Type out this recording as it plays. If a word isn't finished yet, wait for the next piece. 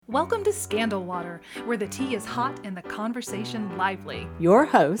Welcome to Scandal Water, where the tea is hot and the conversation lively. Your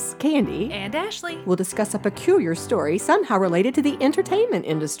hosts, Candy And Ashley will discuss a peculiar story somehow related to the entertainment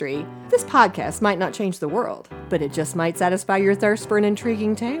industry. This podcast might not change the world, but it just might satisfy your thirst for an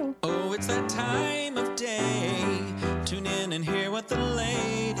intriguing tale. Oh, it's that time of day. Tune in and hear what the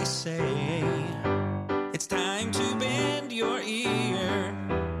ladies say. It's time to bend your ear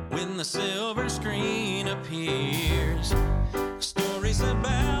when the silver screen appears. Stories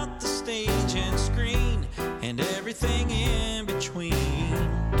about the stage and screen and everything in between.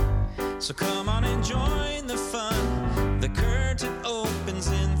 So come on and join the fun. The curtain opens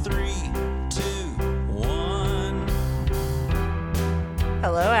in 3, 2, 1.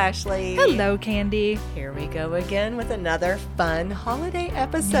 Hello, Ashley. Hello, Candy. Here we go again with another fun holiday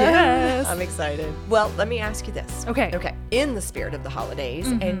episode. Yes. I'm excited. Well, let me ask you this. Okay. In the spirit of the holidays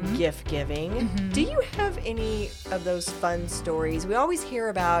and gift giving, do you have any of those fun stories? We always hear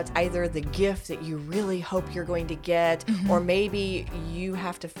about either the gift that you really hope you're going to get, or maybe you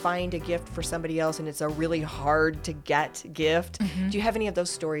have to find a gift for somebody else and it's a really hard to get gift. Do you have any of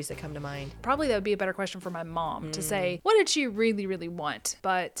those stories that come to mind? Probably that would be a better question for my mom to say, what did she really, really want?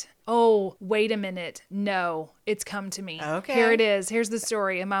 But, oh, wait a minute. No, it's come to me. Okay. Here it is. Here's the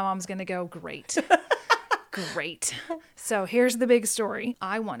story. And my mom's going to go, great. Great. So here's the big story.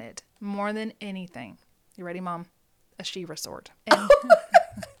 I wanted more than anything. You ready, Mom? A She-Ra sword. And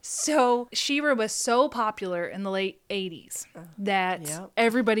so She-Ra was so popular in the late 80s that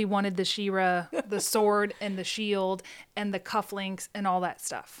everybody wanted the She-Ra, the sword and the shield and the cufflinks and all that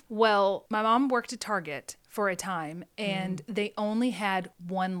stuff. Well, my mom worked at Target for a time and they only had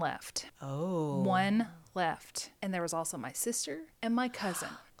one left. Oh. One left. And there was also my sister and my cousin.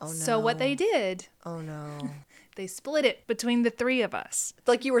 Oh, no. So what they did, Oh, no. they split it between the three of us.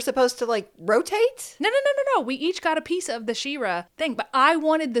 Like you were supposed to, like, rotate? No. We each got a piece of the She-Ra thing, but I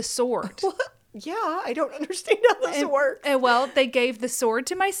wanted the sword. Yeah, I don't understand how this works. And well, they gave the sword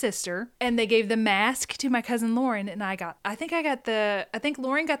to my sister, and they gave the mask to my cousin Lauren, and I think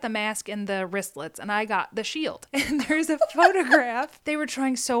Lauren got the mask and the wristlets, and I got the shield. And there's a photograph. They were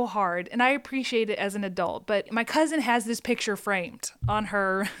trying so hard, and I appreciate it as an adult, but my cousin has this picture framed on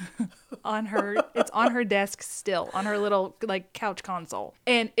her, it's on her desk still, on her little, like, couch console.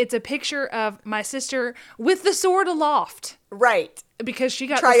 And it's a picture of my sister with the sword aloft. Right. Because she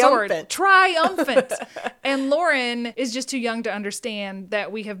got Triumphant. the sword. Triumphant. And Lauren is just too young to understand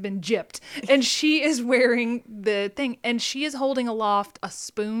that we have been gypped. And she is wearing the thing. And she is holding aloft a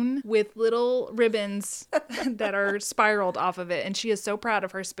spoon with little ribbons that are spiraled off of it. And she is so proud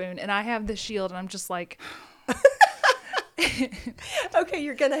of her spoon. And I have the shield and I'm just like... Okay,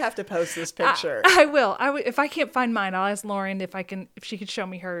 you're gonna have to post this picture. I will. If I can't find mine, I'll ask Lauren if she could show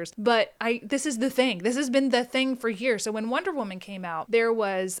me hers. But this is the thing. This has been the thing for years. So when Wonder Woman came out, there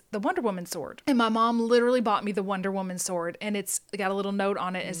was the Wonder Woman sword, and my mom literally bought me the Wonder Woman sword, and it's got a little note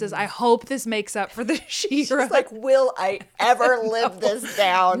on it. It says, "I hope this makes up for the She-Ra." She's like, will I ever live this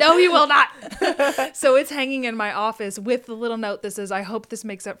down? No, you will not. So it's hanging in my office with the little note that says, "I hope this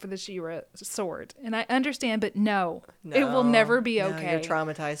makes up for the She-Ra sword." And I understand, but no. It will never be No, okay. you're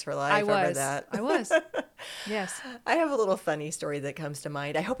traumatized for life over that. I was. Yes. I have a little funny story that comes to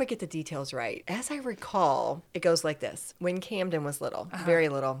mind. I hope I get the details right. As I recall, it goes like this. When Camden was little, very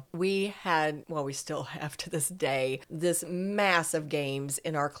little, we had, well, we still have to this day, this mass of games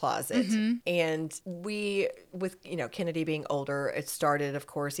in our closet. And we, with, Kennedy being older, it started, of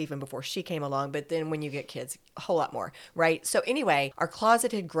course, even before she came along. But then when you get kids, a whole lot more, right? So anyway, our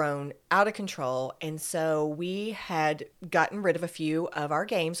closet had grown out of control. And so we had gotten rid of a few of our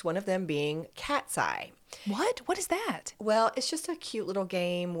games, one of them being Cat's Eye. What? What is that? Well, it's just a cute little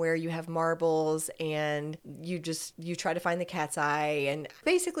game where you have marbles and you try to find the cat's eye, and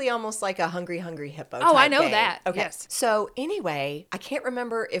basically almost like a Hungry Hippo type I know game. that. Okay. Yes. So anyway, I can't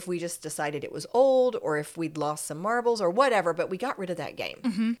remember if we just decided it was old or if we'd lost some marbles or whatever, but we got rid of that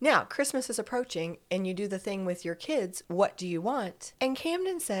game. Now, Christmas is approaching and you do the thing with your kids. What do you want? And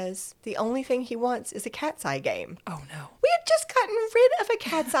Camden says the only thing he wants is a cat's eye game. Oh, no. We had just gotten rid of a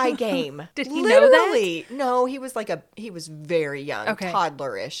cat's eye game. Did he know that? Literally. No, he was very young,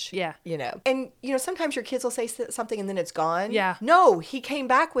 toddlerish. Yeah. And, sometimes your kids will say something and then it's gone. Yeah. No, he came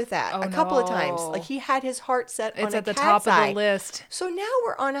back with that a couple of times. Like he had his heart set on a cat's eye. It's at the top of the list. So now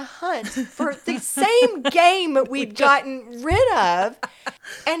we're on a hunt for the same game we've gotten rid of.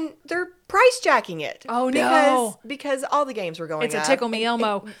 And they're price jacking it. Oh, no. Because all the games were going It's a up. Tickle Me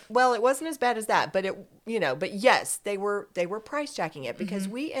Elmo. Well, it wasn't as bad as that, but but yes, they were price jacking it because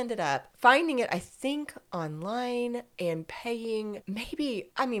we ended up finding it, I think, online and paying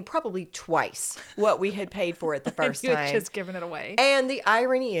probably twice what we had paid for it the first You time. had just given it away. And the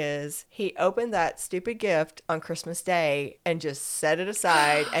irony is, he opened that stupid gift on Christmas Day and just set it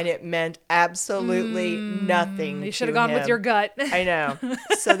aside, and it meant absolutely nothing. You should have gone with your gut. I know.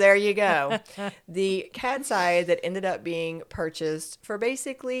 So there you go. The cat's eye that ended up being purchased for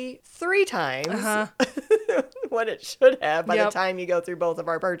basically 3 times what it should have by the time you go through both of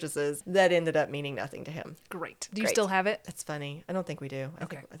our purchases, that ended up meaning nothing to him. Great. Do you still have it? That's funny. I don't think we do.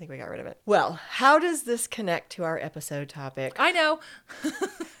 Okay. I think we got rid of it. Well, how does this connect to our episode topic? I know.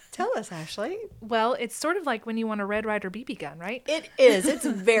 Tell us, Ashley. Well, it's sort of like when you want a Red Ryder BB gun, right? It is. It's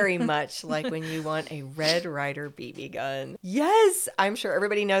very much like when you want a Red Ryder BB gun. Yes, I'm sure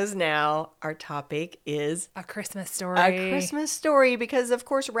everybody knows now our topic is A Christmas Story. A Christmas Story, because of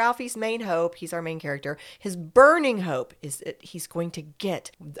course Ralphie's main hope, he's our main character, his burning hope is that he's going to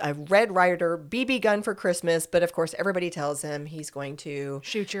get a Red Ryder BB gun for Christmas, but of course everybody tells him he's going to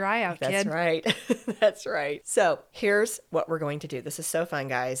Shoot your eye out, That's kid. right. That's right. So here's what we're going to do. This is so fun,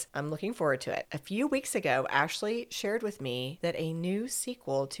 guys. I'm looking forward to it. A few weeks ago, Ashley shared with me that a new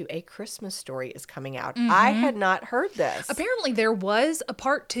sequel to A Christmas Story is coming out. I had not heard this. Apparently there was a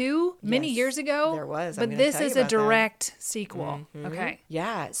part 2 many Yes, years ago. there was. I'm But gonna this tell you is a about that. direct sequel. Okay.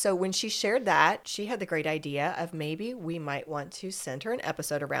 Yeah. So when she shared that, she had the great idea of maybe we might want to center an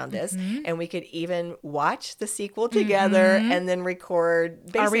episode around this, and we could even watch the sequel together and then record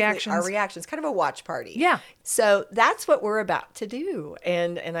basically our reactions, kind of a watch party. Yeah. So that's what we're about to do.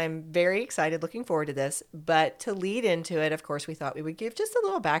 And I'm very excited, looking forward to this. But to lead into it, of course, we thought we would give just a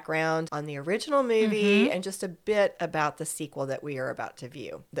little background on the original movie and just a bit about the sequel that we are about to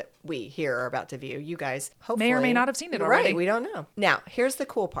view, that we here are about to view. You guys hopefully May or may not have seen it already. Right, we don't know. Now, here's the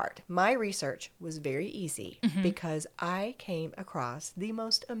cool part. My research was very easy because I came across the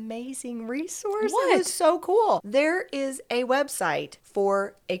most amazing resource. What? It was so cool. There is a website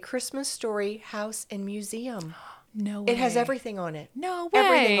for A Christmas Story house and museum. No way. It has everything on it. No way.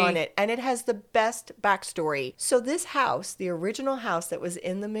 Everything on it. And it has the best backstory. So this house, the original house that was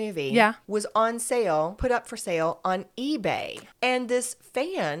in the movie, was on sale, put up for sale on eBay. And this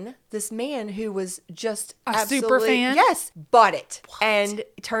man who was just a super fan? Yes, bought it and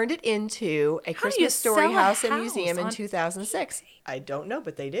turned it into A How do you Christmas Story sell a house and house museum in on 2006. I don't know,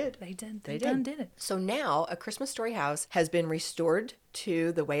 but they did. They did. They done did. did it. So now A Christmas Story house has been restored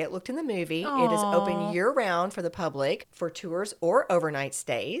to the way it looked in the movie. It is open year-round for the public for tours or overnight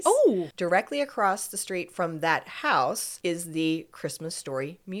stays. Oh. Directly across the street from that house is the Christmas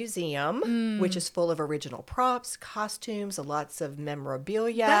Story Museum, which is full of original props, costumes, lots of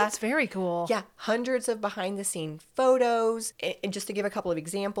memorabilia. That's very cool. Yeah, hundreds of behind-the-scene photos. And just to give a couple of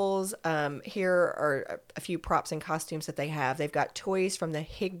examples, here are a few props and costumes that they have. They've got toys from the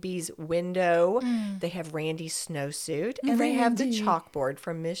Higbee's window. They have Randy's snowsuit. And they have the chalkboard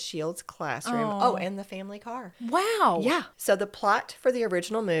from Miss Shields' classroom. Oh, and the family car. Wow. Yeah. So the plot for the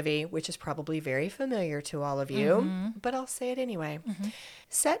original movie, which is probably very familiar to all of you, but I'll say it anyway.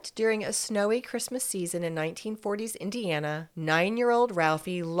 Set during a snowy Christmas season in 1940s Indiana, 9-year-old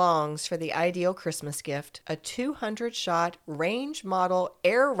Ralphie longs for the ideal Christmas gift, a 200-shot range model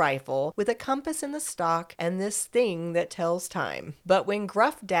air rifle with a compass in the stock and this thing that tells time. But when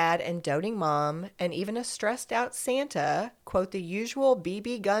gruff dad and doting mom and even a stressed out Santa quote the usual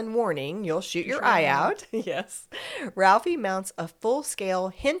BB gun warning, you'll shoot your eye out. Yes. Ralphie mounts a full-scale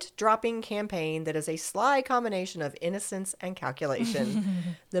hint-dropping campaign that is a sly combination of innocence and calculation.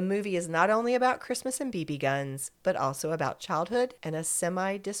 The movie is not only about Christmas and BB guns, but also about childhood and a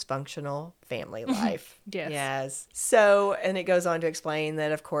semi-dysfunctional family life. Yes. So, and it goes on to explain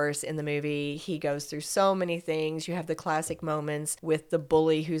that, of course, in the movie, he goes through so many things. You have the classic moments with the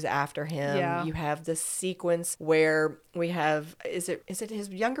bully who's after him. Yeah. You have the sequence where we have, is it his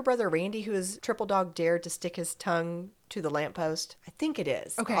younger brother, Randy, who has triple dog dared to stick his tongue to the lamppost? I think it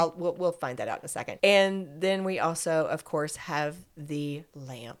is. Okay. We'll find that out in a second. And then we also, of course, have the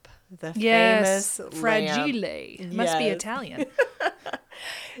lamp. The famous lamp. Fragile. Must be Yes. Italian.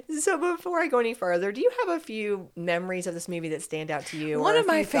 So before I go any further, do you have a few memories of this movie that stand out to you? One or of a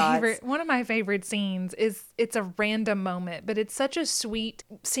my few thoughts? one of my favorite scenes is, it's a random moment, but it's such a sweet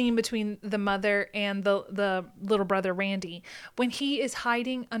scene between the mother and the little brother Randy when he is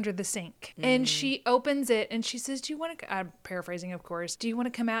hiding under the sink and she opens it and she says, "Do you want to?" I'm paraphrasing, of course. "Do you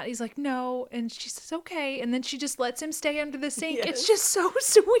want to come out?" He's like, "No," and she says, "Okay," and then she just lets him stay under the sink. Yes. It's just so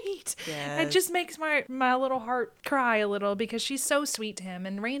sweet. Yes. It just makes my little heart cry a little because she's so sweet to him,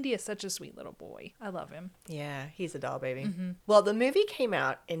 and Randy is such a sweet little boy. I love him. Yeah, he's a doll baby. Well, the movie came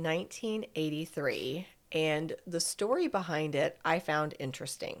out in 1983. And the story behind it I found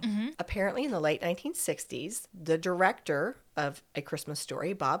interesting. Apparently, in the late 1960s, the director of A Christmas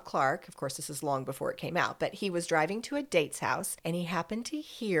Story, Bob Clark, of course, this is long before it came out, but he was driving to a date's house and he happened to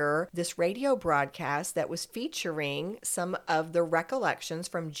hear this radio broadcast that was featuring some of the recollections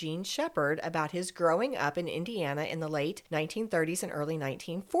from Gene Shepard about his growing up in Indiana in the late 1930s and early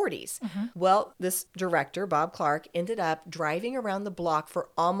 1940s. Well, this director, Bob Clark, ended up driving around the block for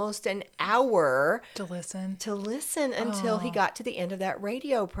almost an hour To listen. until he got to the end of that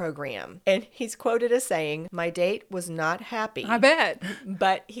radio program. And he's quoted as saying, "My date was not happy." I bet.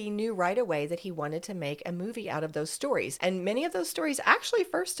 But he knew right away that he wanted to make a movie out of those stories. And many of those stories actually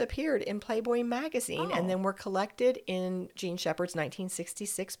first appeared in Playboy magazine and then were collected in Gene Shepard's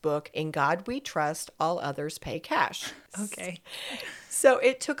 1966 book, In God We Trust, All Others Pay Cash. Okay. So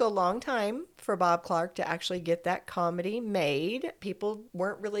it took a long time for Bob Clark to actually get that comedy made. People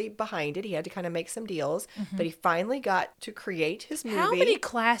weren't really behind it. He had to kind of make some deals, but he finally got to create his movie. How many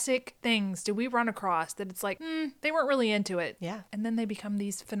classic things do we run across that it's like, they weren't really into it? Yeah. And then they become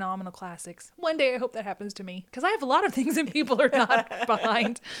these phenomenal classics. One day I hope that happens to me because I have a lot of things that people are not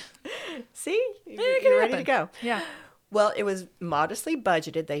behind. See? It You're can ready to happen. go. Yeah. Well, it was modestly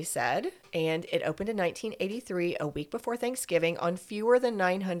budgeted, they said, and it opened in 1983, a week before Thanksgiving, on fewer than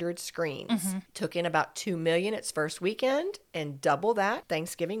 900 screens. Took in about $2 million its first weekend and double that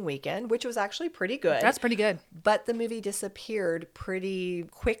Thanksgiving weekend, which was actually pretty good. That's pretty good. But the movie disappeared pretty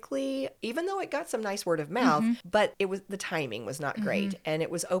quickly, even though it got some nice word of mouth, but the timing was not great. And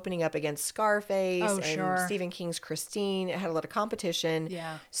it was opening up against Scarface Oh, and sure. Stephen King's Christine. It had a lot of competition.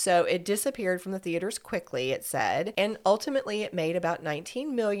 Yeah. So it disappeared from the theaters quickly, it said. And ultimately it made about $19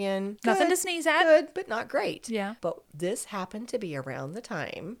 million. Nothing Good, to sneeze at. Good, but not great. Yeah. But this happened to be around the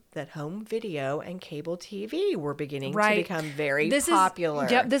time that home video and cable TV were beginning to become very popular.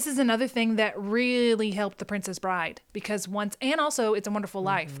 This is another thing that really helped The Princess Bride because and also It's a Wonderful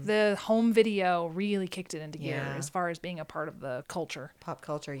Life. The home video really kicked it into gear Yeah. as far as being a part of the culture. Pop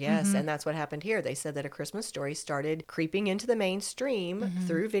culture, yes. And that's what happened here. They said that A Christmas Story started creeping into the mainstream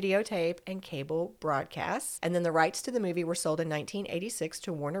through videotape and cable broadcasts. And then the rights to the movie were sold in 1986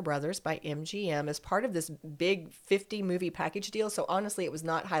 to Warner Brothers by MGM as part of this big 50 movie package deal. So honestly, it was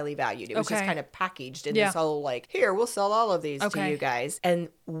not highly valued. It was just Okay. kind of packaged in Yeah. this whole like, here, we'll sell all of these to Okay. you guys. And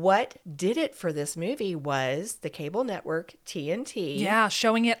what did it for this movie was the cable network TNT. Yeah,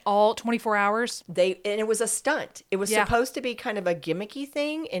 showing it all 24 hours. And it was a stunt. It was Yeah. supposed to be kind of a gimmicky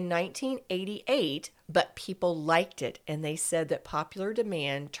thing in 1988, but people liked it. And they said that popular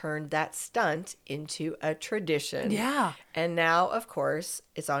demand turned that stunt into a tradition. Yeah. And now, of course,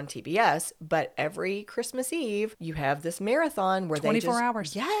 it's on TBS, but every Christmas Eve, you have this marathon where 24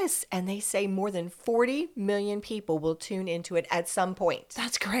 hours. Yes. And they say more than 40 million people will tune into it at some point.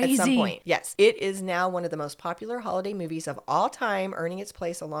 That's At some crazy. point. Yes. It is now one of the most popular holiday movies of all time, earning its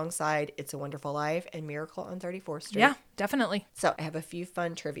place alongside It's a Wonderful Life and Miracle on 34th Street. Yeah, definitely. So I have a few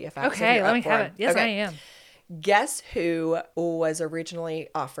fun trivia facts. if Okay, you're let up me for have them. it. Yes, Okay. I am. Guess who was originally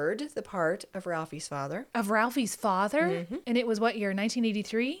offered the part of Ralphie's father? Of Ralphie's father, and it was what year?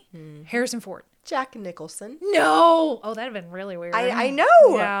 1983? Harrison Ford. Jack Nicholson. No! Oh, that'd have been really weird. I know.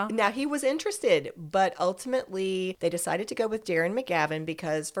 Yeah. Now, he was interested, but ultimately they decided to go with Darren McGavin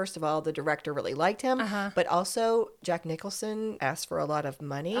because, first of all, the director really liked him, but also Jack Nicholson asked for a lot of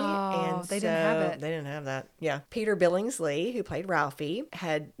money. Oh, and they didn't have it. They didn't have that. Yeah. Peter Billingsley, who played Ralphie,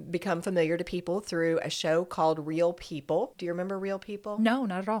 had become familiar to people through a show called Real People. Do you remember Real People? No,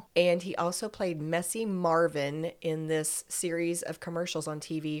 not at all. And he also played Messy Marvin in this series of commercials on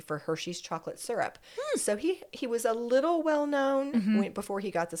TV for Hershey's chocolate syrup. So he was a little well known before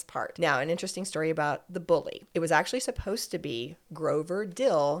he got this part. Now, an interesting story about the bully. It was actually supposed to be Grover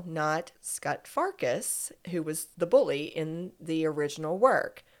Dill, not Scott Farkus, who was the bully in the original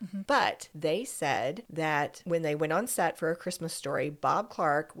work. But they said that when they went on set for A Christmas Story, Bob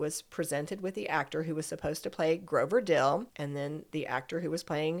Clark was presented with the actor who was supposed to play Grover Dill and then the actor who was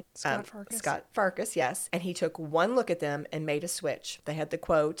playing Scott Farkus. Scott Farkus, yes. And he took one look at them and made a switch. They had the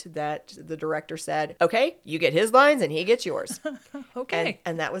quote that the director said, okay, you get his lines and he gets yours. Okay.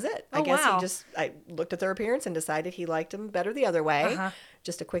 And that was it. Oh, I guess wow. I looked at their appearance and decided he liked them better the other way.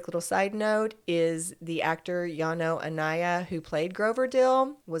 Just a quick little side note is the actor Yano Anaya, who played Grover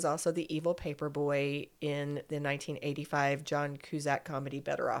Dill, was also the evil paperboy in the 1985 John Cusack comedy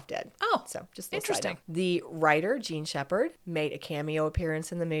Better Off Dead. Oh, so just a little interesting. side note. The writer, Gene Shepard, made a cameo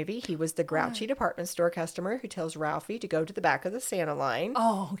appearance in the movie. He was the grouchy department store customer who tells Ralphie to go to the back of the Santa line.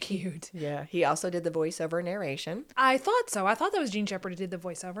 Oh, cute. Yeah, he also did the voiceover narration. I thought so. I thought that was Gene Shepard who did the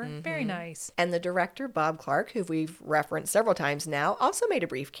voiceover. Very nice. And the director, Bob Clark, who we've referenced several times now, also made a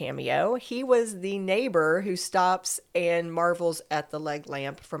brief cameo. He was the neighbor who stops and marvels at the leg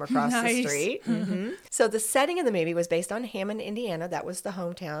lamp from across the Nice. street. So the setting of the movie was based on Hammond, Indiana. That was the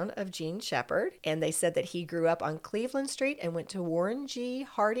hometown of Gene Shepard. And they said that he grew up on Cleveland Street and went to Warren G.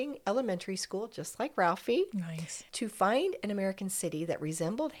 Harding Elementary School, just like Ralphie. Nice. To find an American city that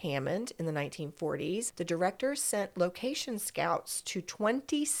resembled Hammond in the 1940s, the director sent location scouts to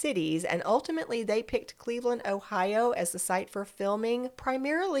 20 cities, and ultimately they picked Cleveland, Ohio as the site for filming,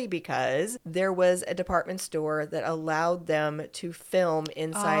 primarily because there was a department store that allowed them to film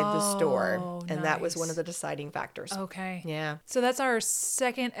inside the store. And that was one of the deciding factors. Okay. Yeah. So that's our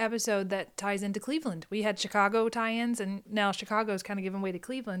second episode that ties into Cleveland. We had Chicago tie-ins, and now Chicago's kind of giving way to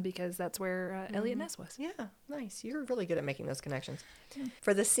Cleveland because that's where Elliot Ness was. Yeah, nice. You're really good at making those connections.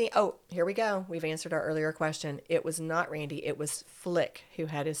 For the scene, here we go. We've answered our earlier question. It was not Randy. It was Flick who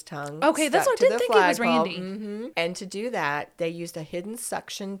had his tongue. Okay, that's stuck what to I didn't the think it was flagpole. Randy. And to do that, they used a hidden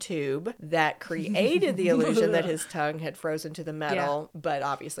suction tube that created the illusion that his tongue had frozen to the metal. But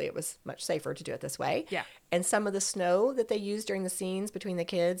obviously, it was much safer to do it this way. Yeah. And some of the snow that they used during the scenes between the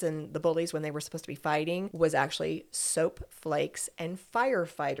kids and the bullies when they were supposed to be fighting was actually soap flakes and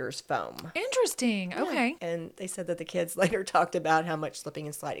firefighters foam. Interesting. Okay. And they said that the kids later talked about how much slipping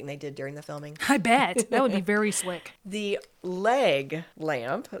and sliding they did during the filming. I bet. That would be very slick. The leg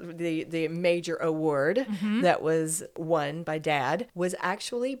lamp, the major award that was won by Dad, was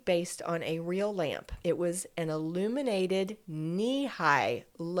actually based on a real lamp. It was an illuminated knee-high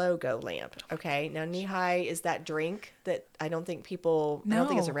logo lamp. Okay, now knee-high is that drink that I don't think it's No.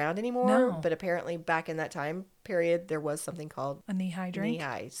 around anymore, No. but apparently back in that time period, there was something called A knee-high drink?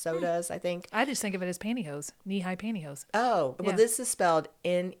 knee-high sodas, I think. I just think of it as pantyhose. Knee-high pantyhose. Oh, well, Yeah. this is spelled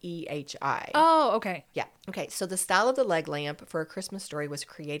Nehi. Oh, okay. Yeah. Okay. So the style of the leg lamp for A Christmas Story was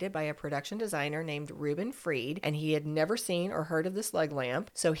created by a production designer named Reuben Freed, and he had never seen or heard of this leg lamp.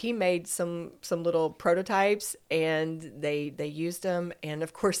 So he made some little prototypes, and they used them. And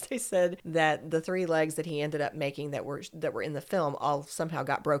of course, they said that the 3 legs that he ended up making that were in the film all somehow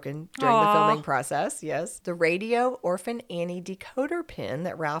got broken during the filming process. Yes. The Radio Orphan Annie decoder pin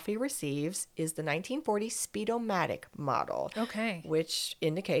that Ralphie receives is the 1940 Speedomatic model. Okay. Which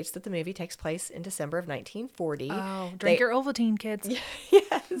indicates that the movie takes place in December of 1940. Oh, drink your Ovaltine, kids.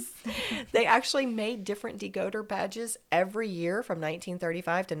 Yes. They actually made different decoder badges every year from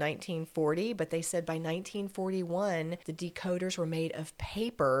 1935 to 1940, but they said by 1941, the decoders were made of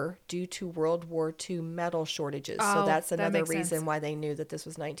paper due to World War II metal shortages. So Oh, that's that another makes reason sense. why they knew that this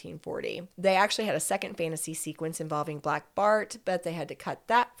was 1940. They actually had a second fantasy sequence involving Black Bart, but they had to cut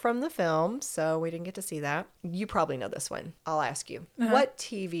that from the film, so we didn't get to see that. You probably know this one. I'll ask you. What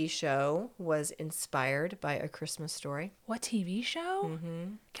TV show was inspired by A Christmas Story? What TV show?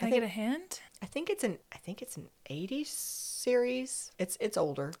 Can I get a hint? I think it's an 80s series. It's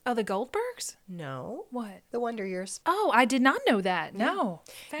older. Oh, the Goldbergs? No. What? The Wonder Years. Oh, I did not know that. No.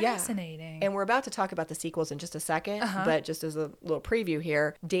 Yeah. Fascinating. And we're about to talk about the sequels in just a second, but just as a little preview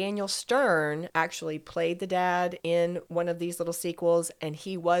here, Daniel Stern actually played the dad in one of these little sequels, and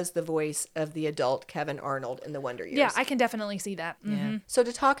he was the voice of the adult Kevin Arnold in the Wonder Years. Yeah, I can definitely see that. Yeah. So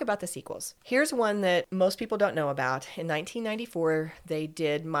to talk about the sequels, here's one that most people don't know about. In 1994, they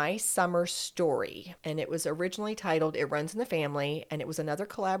did My Summer Story, and it was originally titled It Runs in the Family, and it was another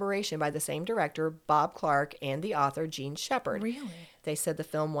collaboration by the same director, Bob Clark, and the author, Gene Shepard. Really? They said the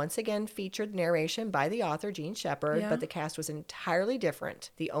film once again featured narration by the author, Gene Shepard, Yeah. but the cast was entirely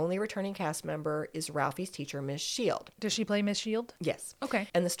different. The only returning cast member is Ralphie's teacher, Miss Shield. Does she play Miss Shield? Yes. Okay.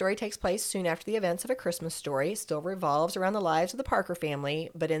 And the story takes place soon after the events of A Christmas Story. It still revolves around the lives of the Parker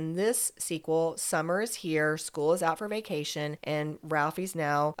family. But in this sequel, summer is here, school is out for vacation, and Ralphie's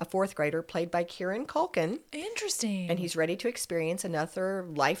now a 4th grader played by Kieran Culkin. Interesting. And he's ready to experience another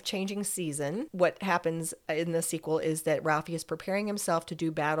life-changing season. What happens in the sequel is that Ralphie is preparing himself to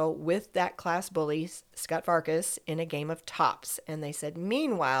do battle with that class bully, Scott Farkas, in a game of tops. And they said,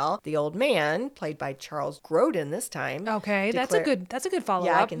 meanwhile, the old man, played by Charles Grodin this time. Okay, that's a good follow-up.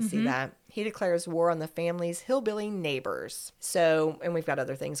 Yeah, I can see that. He declares war on the family's hillbilly neighbors. So, and we've got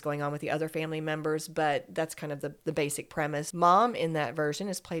other things going on with the other family members, but that's kind of the basic premise. Mom in that version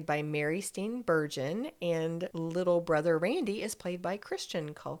is played by Mary Steenburgen, and little brother Randy is played by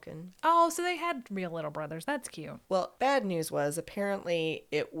Christian Culkin. Oh, so they had real little brothers. That's cute. Well, bad news was apparently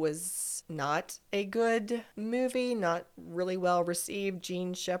it was not a good movie, not really well received.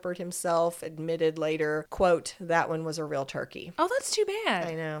 Gene Shepard himself admitted later, quote, "That one was a real turkey." Oh, that's too bad.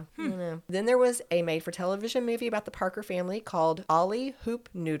 I know. I know. Then there was a made-for-television movie about the Parker family called Ollie Hoop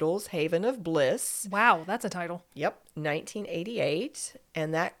Noodle's Haven of Bliss. Wow, that's a title. Yep, 1988.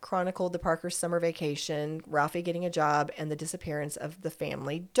 And that chronicled the Parkers' summer vacation, Ralphie getting a job, and the disappearance of the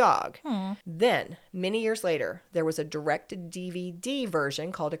family dog. Then, many years later, there was a direct-to-DVD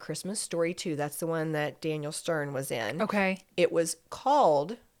version called A Christmas Story 2. That's the one that Daniel Stern was in. Okay. It was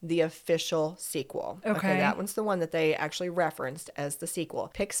called the official sequel. Okay. That one's the one that they actually referenced as the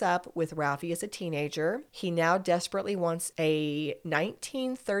sequel. Picks up with Ralphie as a teenager. He now desperately wants a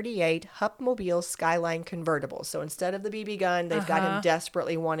 1938 Hupmobile Skyline convertible. So instead of the BB gun, they've got him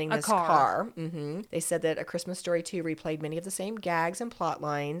desperately wanting this car. They said that A Christmas Story 2 replayed many of the same gags and plot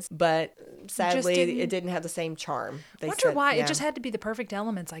lines, but sadly, it didn't have the same charm. I wonder why. It just had to be the perfect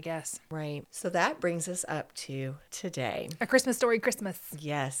elements, I guess. Right. So that brings us up to today. A Christmas Story Christmas.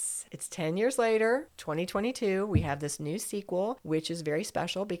 Yes. It's 10 years later, 2022. We have this new sequel, which is very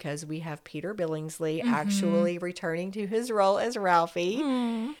special because we have Peter Billingsley actually returning to his role as Ralphie.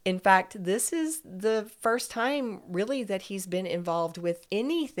 In fact, this is the first time really that he's been involved with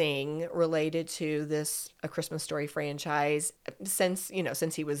anything related to this A Christmas Story franchise since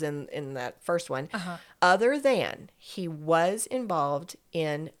he was in that first one. Other than he was involved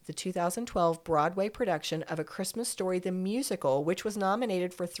in the 2012 Broadway production of A Christmas Story the Musical, which was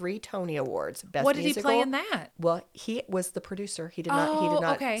nominated for 3 Tony Awards. Best What did musical. he play in that? Well, he was the producer. He did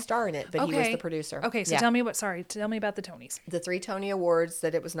not star in it, but he was the producer. Okay, so tell me about the Tonys. The 3 Tony Awards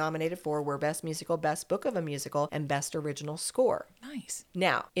that it was nominated for were Best Musical, Best Book of a Musical, and Best Original Score. Nice.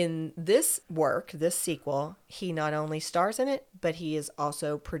 Now, in this work, this sequel, he not only stars in it, but he is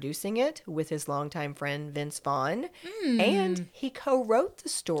also producing it with his longtime friend Vince Vaughn. And he co-wrote the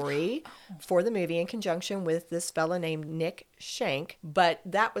story for the movie in conjunction with this fella named Nick Shank. But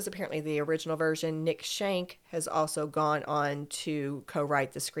that was apparently the original version. Nick Shank has also gone on to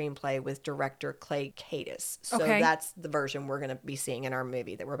co-write the screenplay with director Clay Cadis. So that's the version we're going to be seeing in our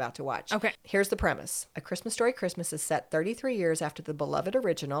movie that we're about to watch. Okay. Here's the premise. A Christmas Story Christmas is set 33 years after the beloved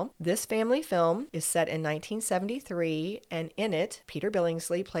original. This family film is set in 1973, and in it, Peter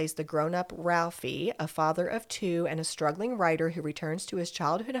Billingsley plays the grown-up Ralphie, a father of 2 and a struggling writer who returns to his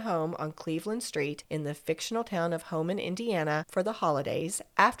childhood home on Cleveland Street in the fictional town of Homan, Indiana, for the holidays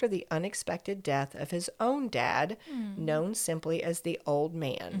after the unexpected death of his own dad, known simply as the Old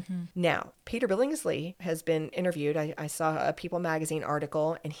Man. Now, Peter Billingsley has been interviewed. I saw a People magazine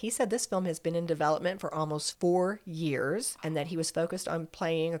article, and he said this film has been in development for almost 4 years, and that he was focused on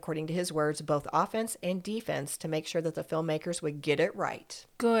playing, according to his words, both offense and defense to make sure that the filmmakers would get it right.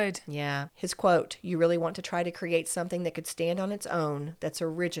 Good. Yeah. His quote, "You really want to try to create something that could stand on its own, that's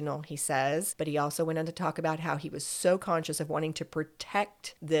original," he says. But he also went on to talk about how he was so conscious of wanting to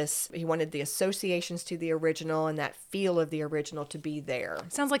protect this. He wanted the associations to the original and that feel of the original to be there.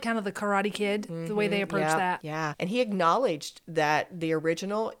 Sounds like kind of the Karate Kid, the way they approach that. Yeah. And he acknowledged that the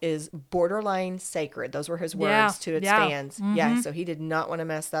original is borderline sacred. Those were his words to its fans. Yeah. So he did not want to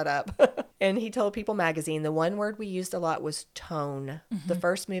mess that up. And he told People magazine, the one word we used a lot was tone. The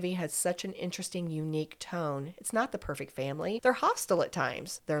first movie had such an interesting, unique tone. It's not the perfect family. They're hostile at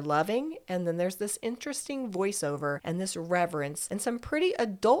times. They're loving. And then there's this interesting voiceover and this reverence and some pretty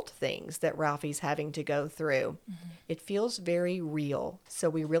adult things that Ralphie's having to go through. It feels very real. So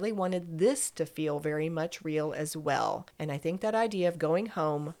we really wanted this to feel very much real as well. And I think that idea of going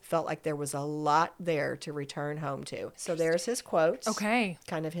home felt like there was a lot there to return home to. So there's his quotes. Okay.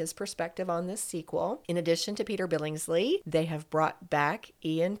 Kind of his perspective on this sequel. In addition to Peter Billingsley, they have brought back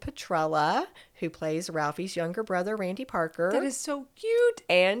Ian Petrella, who plays Ralphie's younger brother, Randy Parker. That is so cute.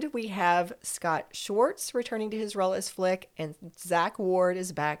 And we have Scott Schwartz returning to his role as Flick, and Zach Ward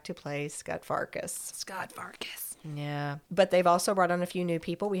is back to play Scott Farkas. Scott Farkas. Yeah. But they've also brought on a few new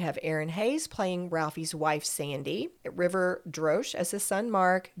people. We have Aaron Hayes playing Ralphie's wife, Sandy, River Drosh as his son,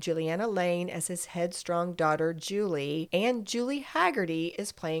 Mark, Juliana Lane as his headstrong daughter, Julie, and Julie Haggerty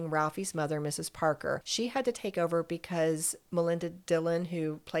is playing Ralphie's mother, Mrs. Parker. She had to take over because Melinda Dillon,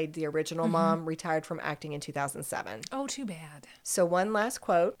 who played the original mom, retired from acting in 2007. Oh, too bad. So one last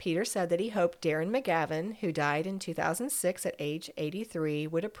quote. Peter said that he hoped Darren McGavin, who died in 2006 at age 83,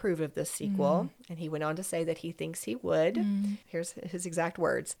 would approve of this sequel. And he went on to say that he thinks thinks he would. Here's his exact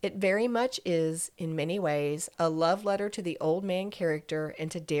words. It very much is, in many ways, a love letter to the old man character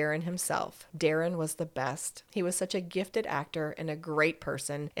and to Darren himself. Darren was the best. He was such a gifted actor and a great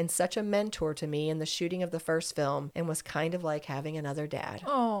person and such a mentor to me in the shooting of the first film and was kind of like having another dad.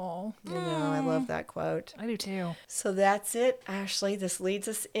 Oh, I know, I love that quote. I do too. So that's it, Ashley. This leads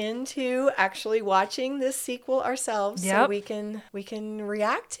us into actually watching this sequel ourselves, so Yep. we can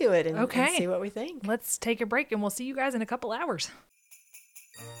react to it and see what we think. Let's take a break and we'll see you guys in a couple hours.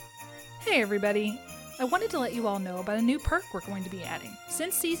 Hey everybody. I wanted to let you all know about a new perk we're going to be adding.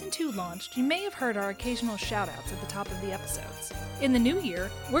 Since Season 2 launched, you may have heard our occasional shout-outs at the top of the episodes. In the new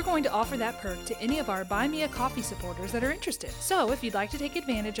year, we're going to offer that perk to any of our Buy Me a Coffee supporters that are interested. So if you'd like to take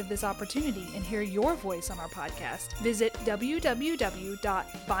advantage of this opportunity and hear your voice on our podcast, visit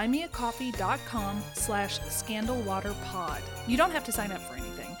www.buymeacoffee.com/scandalwaterpod. You don't have to sign up for anything.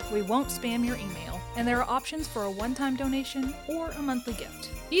 We won't spam your email, and there are options for a one-time donation or a monthly gift.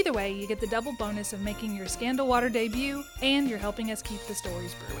 Either way, you get the double bonus of making your Scandal Water debut, and you're helping us keep the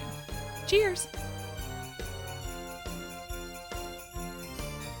stories brewing. Cheers!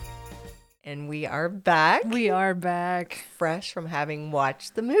 And we are back. We are back. Fresh from having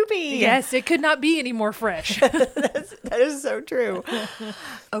watched the movie. Yes, it could not be any more fresh. That is so true.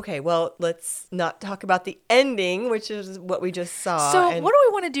 Okay, well, let's not talk about the ending, which is what we just saw. So what do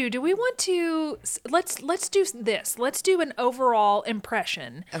we want to do? Do we want to let's do this. Let's do an overall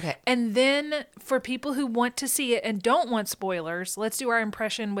impression. Okay. And then for people who want to see it and don't want spoilers, let's do our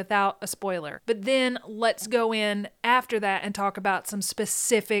impression without a spoiler. But then let's go in after that and talk about some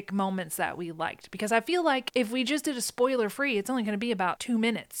specific moments that we liked, because I feel like if we just did a spoiler free, it's only going to be about 2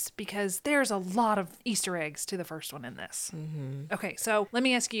 minutes because there's a lot of Easter eggs to the first one in this. Okay, so let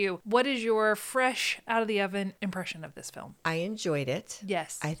me ask you, what is your fresh out of the oven impression of this film? I enjoyed it.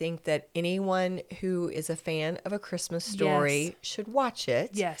 Yes. I think that anyone who is a fan of A Christmas Story Yes. should watch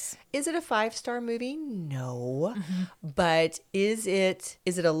it. Yes. Is it a 5-star movie? No. But is it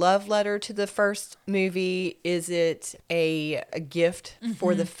a love letter to the first movie? Is it a gift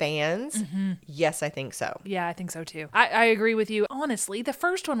for the fans? Yes, I think so. Yeah, I think so too. I agree with you. Honestly, the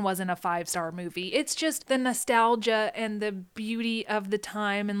first one wasn't a 5-star movie. It's just the nostalgia and the beauty of the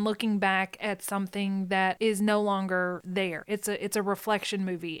time and looking back at something that is no longer there. It's a reflection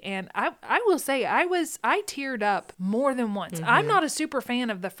movie. And I will say I teared up more than once. I'm not a super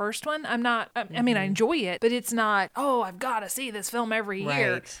fan of the first one. I'm not, I mean, I enjoy it, but it's not, oh, I've got to see this film every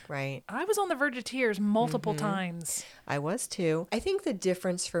year. Right. I was on the verge of tears multiple times. I was too. I think the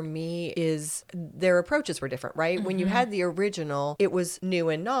difference for me is their approaches were different, right? When you had the original, it was new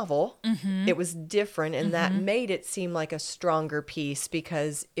and novel. It was different, and that made it seem like a stronger piece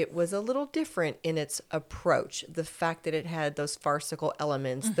because it was a little different in its approach. The fact that it had those farcical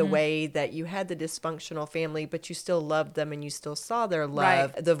elements, the way that you had the dysfunctional family, but you still loved them and you still saw their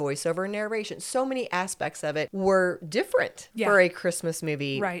love, the voiceover narration. So many aspects of it were different for a Christmas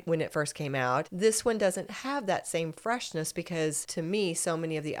movie when it first came out. This one doesn't have that same freshness because to me, so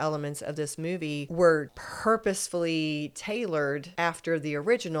many of the elements of this movie were purposefully tailored after the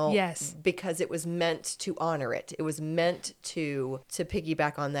original because it was meant to honor it. It was meant to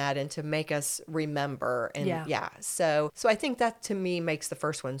piggyback on that and to make us remember. And so I think that to me makes the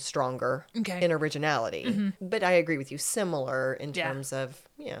first one stronger in originality. But I agree with you, similar in terms of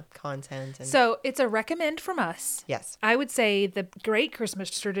content. And So it's a recommend from us. yes. I would say the great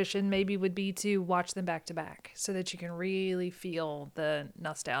Christmas tradition maybe would be to watch them back to back so that you can really feel the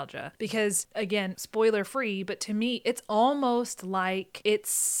nostalgia. Because again, spoiler free, but to me, it's almost like it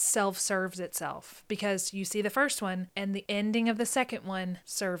self-serves itself because you see the first one and the ending of the second one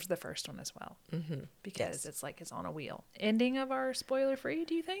serves the first one as well. Because it's like it's on a wheel. Ending of our spoiler free,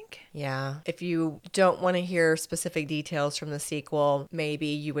 do you think? Yeah. If you don't want to hear specific details from the sequel, maybe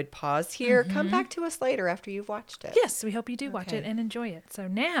you would pause here. Come back to us later after you've watched it. Yes, we hope you do watch it and enjoy it. So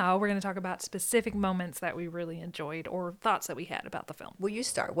now we're going to talk about specific moments that we really enjoyed or thoughts that we had about the film. Will you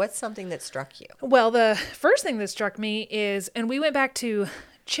start? What's something that struck you? Well, the first thing that struck me is, and we went back to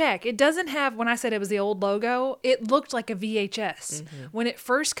check, it doesn't have, when I said it was the old logo, it looked like a VHS. When it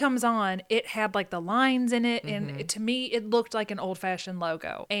first comes on, it had like the lines in it, and to me, it looked like an old-fashioned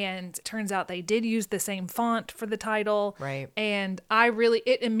logo. And it turns out they did use the same font for the title. Right. And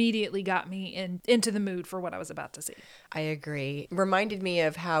it immediately got me into the mood for what I was about to see. I agree. Reminded me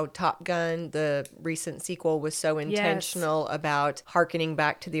of how Top Gun, the recent sequel, was so intentional about hearkening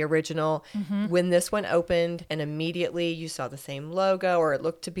back to the original. When this one opened and immediately you saw the same logo, or it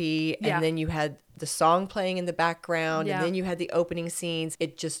looked to be, and then you had the song playing in the background, Yeah. and then you had the opening scenes.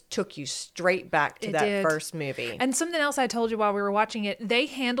 It just took you straight back to It that did. first movie. And something else I told you while we were watching it, they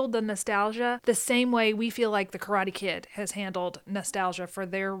handled the nostalgia the same way we feel like the Karate Kid has handled nostalgia for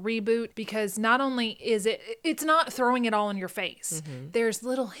their reboot, because not only is it's not throwing it all in your face. There's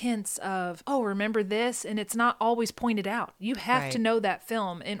little hints of, oh, remember this? And it's not always pointed out. You have to Right. know that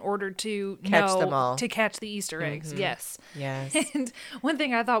film in order to Catch them all. to catch the Easter eggs. Yes. Yes. And one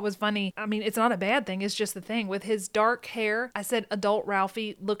thing I thought was funny, I mean, it's not a bad thing, it's just the thing. With his dark hair, I said adult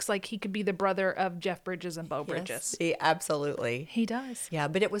Ralphie looks like he could be the brother of Jeff Bridges and Beau Bridges. Absolutely. He does. Yeah,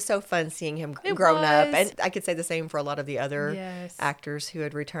 but it was so fun seeing him It grown up. was. And I could say the same for a lot of the other Yes. actors who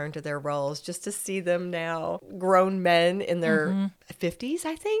had returned to their roles, just to see them now grown men in their 50s,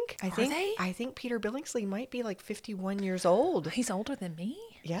 I think. they? I think Peter Billingsley might be like 51 years old. He's older than me?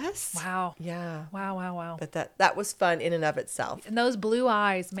 Yes. Wow. Yeah. Wow. But that was fun in and of itself. And those blue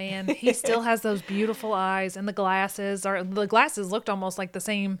eyes, man. He still has those beautiful eyes, and the glasses looked almost like the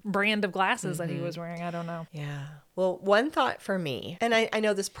same brand of glasses that he was wearing. I don't know. Yeah. Well, one thought for me, and I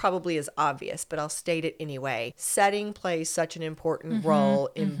know this probably is obvious, but I'll state it anyway. Setting plays such an important role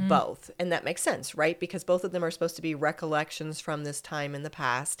in both. And that makes sense, right? Because both of them are supposed to be recollections from this time in the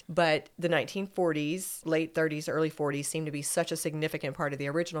past. But the 1940s, late 30s, early 40s seem to be such a significant part of the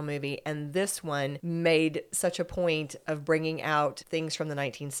original movie. And this one made such a point of bringing out things from the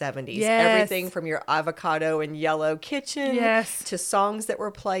 1970s. Yes. Everything from your avocado and yellow kitchen Yes. to songs that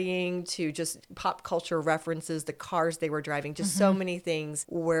were playing to just pop culture references, the cars they were driving, just so many things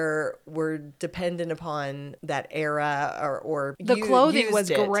were dependent upon that era or The clothing used was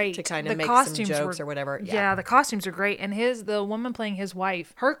it great. to kind The of make costumes some jokes were, or whatever. Yeah, the costumes are great. And the woman playing his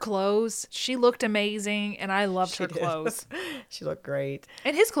wife, her clothes, she looked amazing, and I loved her did. clothes. She looked great.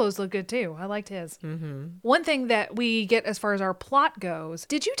 And his clothes look good too. I liked his. One thing that we get as far as our plot goes,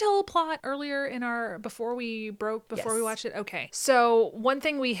 did you tell a plot earlier before we Yes. watched it? Okay. So one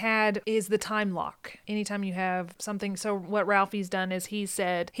thing we had is the time lock. Anytime you have something, so what Ralphie's done is he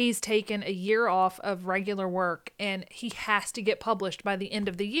said he's taken a year off of regular work and he has to get published by the end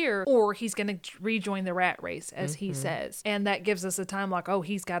of the year or he's going to rejoin the rat race, as he says. And that gives us a time lock. Oh,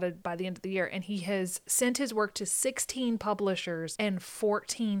 he's got it by the end of the year. And he has sent his work to 16 publishers and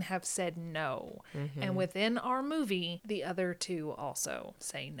 14 have said no. And within our movie, the other two also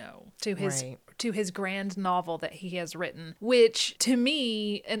say no to his Right. to his grand novel that he has written, which to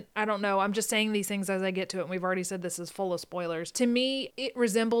me, and I don't know, I'm just saying these things as I get to it, and we've already said this is full of spoilers. To me, it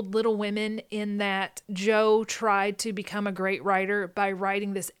resembled Little Women in that Joe tried to become a great writer by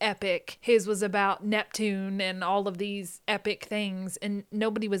writing this epic. His was about Neptune and all of these epic things, and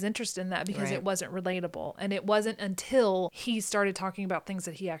nobody was interested in that because Right. it wasn't relatable. And it wasn't until he started talking about things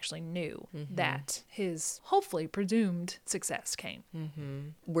that he actually knew that his hopefully presumed success came.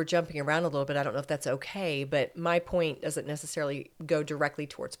 We're jumping around a little bit. I don't know if that's okay, but my point doesn't necessarily go directly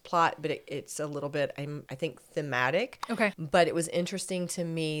towards plot, but it's a little bit, I think, thematic. Okay. But it was interesting to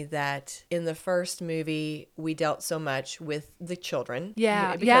me that in the first movie, we dealt so much with the children.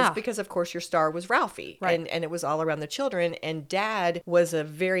 Yeah, Because, yeah. because of course, your star was Ralphie. Right. And it was all around the children. And Dad was a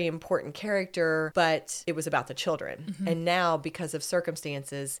very important character, but it was about the children. Mm-hmm. And now, because of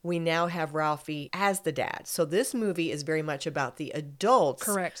circumstances, we now have Ralphie as the dad. So this movie is very much about the adults.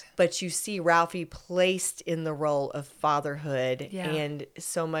 Correct. But you see Ralphie placed in the role of fatherhood. Yeah. And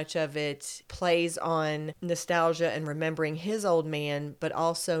so much of it plays on nostalgia and remembering his old man, but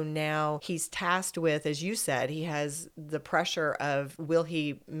also now he's tasked with, as you said, he has the pressure of, will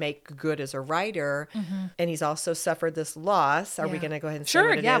he make good as a writer? And he's also suffered this loss. Are we Mm-hmm. Yeah. going to go ahead and say Sure,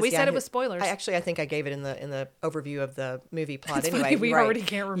 what it yeah, is? we said it was spoilers. I think I gave it in the overview of the movie plot. It's anyway, funny, we right. already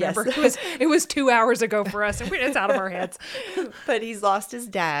can't remember. Yes. It was 2 hours ago for us, and it's out of our heads. But he's lost his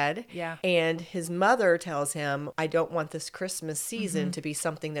dad. Yeah. And his mother tells him, I don't want this Christmas season Mm-hmm. to be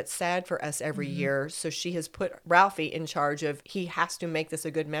something that's sad for us every year. So she has put Ralphie in charge of, he has to make this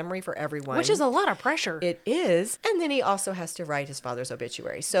a good memory for everyone. Which is a lot of pressure. It is. And then he also has to write his father's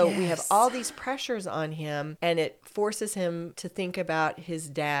obituary. So we have Yes. all these pressures on him, and it forces him to think about his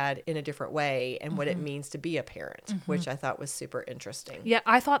dad in a different way and what it means to be a parent, which I thought was super interesting. Yeah,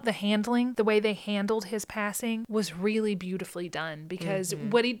 I thought the way they handled his passing was really beautifully done because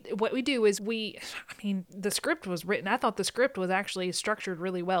what we do is the script was written. I thought the script was actually structured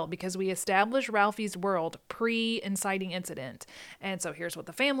really well because we establish Ralphie's world pre-inciting incident. And so here's what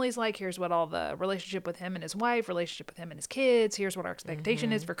the family's like. Here's what all the relationship with him and his wife, relationship with him and his kids. Here's what our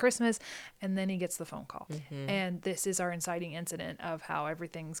expectation is for Christmas. And then he gets the phone call. And this is our inciting incident of how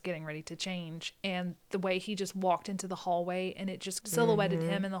everything's getting ready to change. And the way he just walked into the hallway and it just silhouetted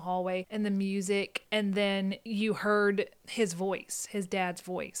him in the hallway and the music. And then you heard his voice, his dad's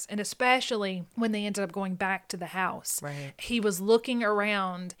voice. And especially when they ended up going back to the house, Right. he was looking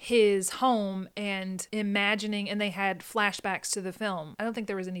around his home and imagining, and they had flashbacks to the film. I don't think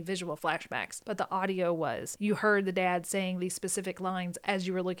there was any visual flashbacks, but the audio was. You heard the dad saying these specific lines as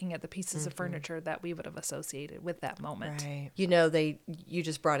you were looking at the pieces of furniture that we would have associated with that moment. Right. You know, you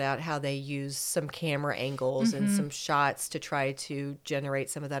just brought out how they use some camera angles and some shots to try to generate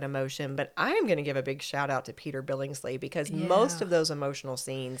some of that emotion. But I am going to give a big shout out to Peter Billingsley because most of those emotional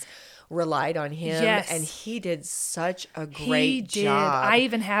scenes relied on him. Yes. And he did such a great He did. job. I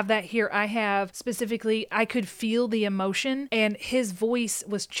even have that here. I have specifically, I could feel the emotion and his voice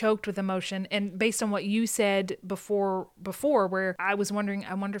was choked with emotion. And based on what you said before where I was wondering,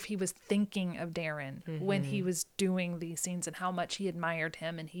 I wonder if he was thinking of Darren when he was doing these scenes and how much he admired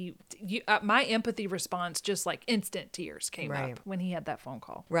him. And my empathy response, just like instant tears came Right. up when he had that phone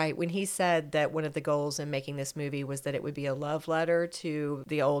call. Right. When he said that one of the goals in making this movie was that it would be a love letter to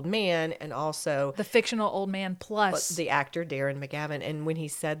the old man and also The fictional old man plus the actor Darren McGavin. And when he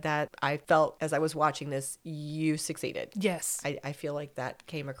said that, I felt as I was watching this, you succeeded. yes. I feel like that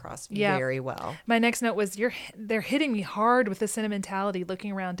came across Yeah. very well. My next note was they're hitting me hard with the sentimentality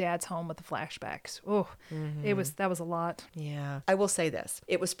looking around Dad's home with the flashbacks. Oh, that was a lot. Yeah. I will say this.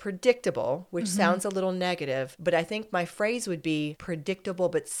 It was predictable, which sounds a little negative, but I think my phrase would be predictable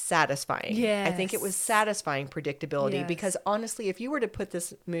but satisfying. I think it was Yes. satisfying predictability Yes. because honestly, if you were to put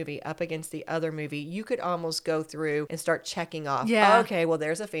this movie up against the other movie, you could almost go through and start checking off. Yeah. Okay, well,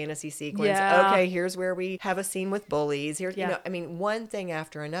 there's a fantasy sequence. Yeah. Okay, here's where we have a scene with bullies. Here's, Yeah. I mean, one thing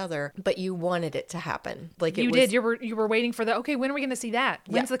after another, but you wanted it to happen. Like it You was, did. You were waiting for okay, when are we going to see that?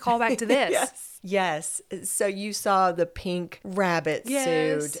 When's the callback to this? Yes. Yes. So you saw the pink rabbit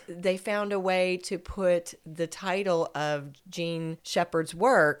Yes. suit. They found a way to put the title of Gene Shepard's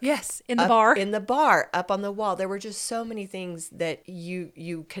work Yes, in the up bar. in the bar, up on the wall. There were just so many things that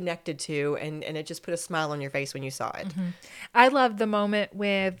you connected to, and it just put a smile on your face when you saw it. I loved the moment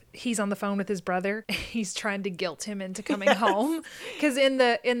with he's on the phone with his brother. He's trying to guilt him into coming home because in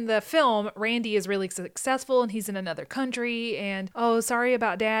the film, Randy is really successful and he's in another country. And sorry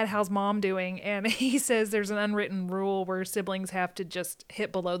about Dad. How's Mom doing? And he says there's an unwritten rule where siblings have to just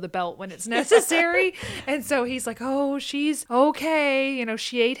hit below the belt when it's necessary. And so he's like, oh, she's okay. You know,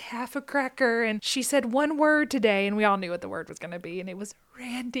 she ate half a cracker and she said one word today, and we all knew what the word was going to be, and it was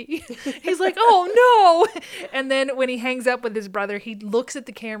Randy. He's like, oh no. And then when he hangs up with his brother, he looks at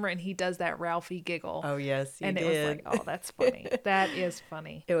the camera and he does that Ralphie giggle. Oh, yes, he and did. it was like, oh, that's funny. That is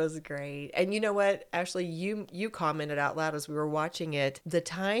funny. It was great. And you know what? Ashley, you commented out loud as we were watching it, the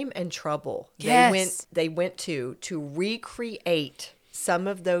time and trouble Yes. they went to recreate some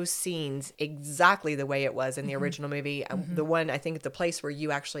of those scenes exactly the way it was in the original movie. The one, I think the place where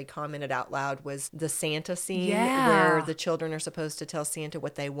you actually commented out loud was the Santa scene Yeah. where the children are supposed to tell Santa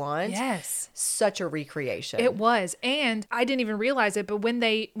what they want. Yes. Such a recreation. It was. And I didn't even realize it, but when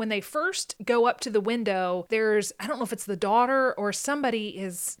they first go up to the window, there's, I don't know if it's the daughter or somebody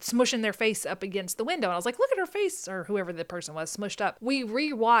is smushing their face up against the window. And I was like, look at her face, or whoever the person was smushed up. We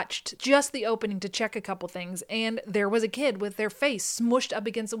rewatched just the opening to check a couple things, and there was a kid with their face smushed up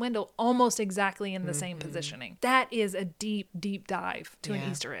against the window almost exactly in the same positioning. That is a deep, deep dive to an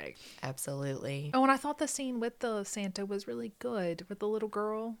Yeah. Easter egg. Absolutely. Oh, and I thought the scene with the Santa was really good with the little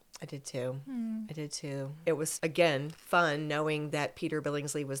girl. I did too. I did too. It was, again, fun knowing that Peter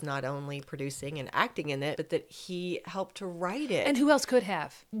Billingsley was not only producing and acting in it, but that he helped to write it. And who else could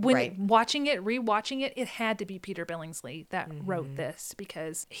have? When Right. rewatching it, it had to be Peter Billingsley that wrote this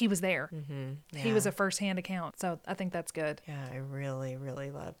because he was there. He was a first-hand account. So I think that's good. Yeah, I really,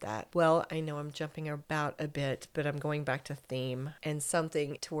 really love that. Well, I know I'm jumping about a bit, but I'm going back to theme, and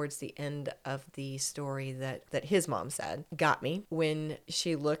something towards the end of the story that his mom said got me when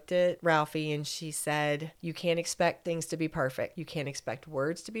she looked at Ralphie and she said, you can't expect things to be perfect. You can't expect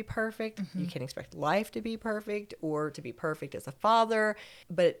words to be perfect. You can't expect life to be perfect or to be perfect as a father,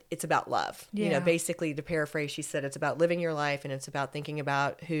 but it's about love. You know, Yeah. basically, to paraphrase, she said it's about living your life and it's about thinking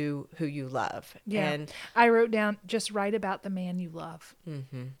about who you love. Yeah. And I wrote down, just write about the man you love. love.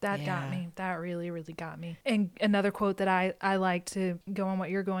 Mm-hmm. That got me. That really, really got me. And another quote that I like to go on what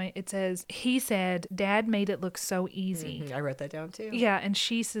you're going, it says, he said, Dad made it look so easy. I wrote that down too. Yeah, and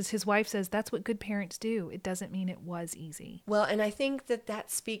she says, his wife says, that's what good parents do. It doesn't mean it was easy. Well, and I think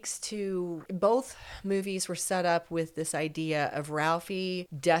that speaks to both movies were set up with this idea of Ralphie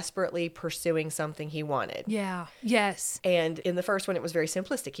desperately pursuing something he wanted. Yeah. Yes. And in the first one, it was very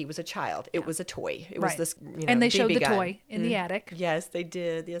simplistic. He was a child. It was a toy. It was Right. this, And they showed BB the gun. toy in the attic. Yes, they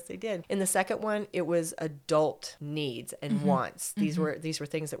did. Yes, they did. In the second one, it was adult needs and wants. These were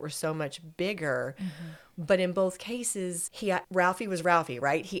things that were so much bigger. But in both cases, Ralphie was Ralphie,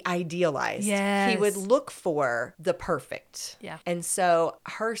 right? He idealized. Yes. He would look for the perfect. Yeah. And so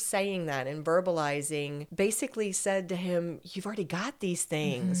her saying that and verbalizing basically said to him, you've already got these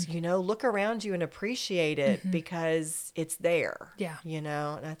things, look around you and appreciate it because it's there. Yeah. And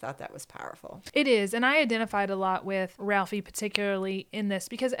I thought that was powerful. It is. And I identified a lot with Ralphie, particularly in this,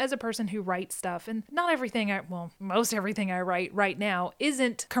 because as a person who writes stuff, and not everything most everything I write right now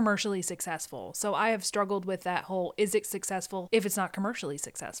isn't commercially successful. So I have struggled with that whole, is it successful if it's not commercially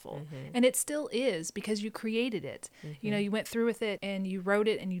successful? And it still is, because you created it. You went through with it and you wrote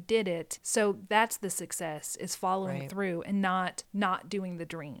it and you did it. So that's the success, is following through and not doing the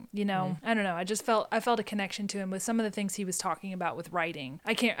dream. I don't know. I felt a connection to him with some of the things he was talking about with writing.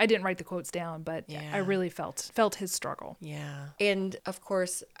 I didn't write the quotes down, but I really felt his struggle. Yeah. And of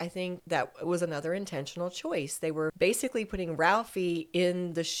course, I think that was another intentional choice. They were basically putting Ralphie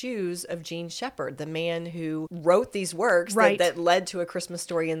in the shoes of Gene Shepherd, the man who wrote these works that led to A Christmas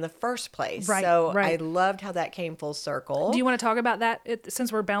Story in the first place. So I loved how that came full circle. Do you want to talk about that?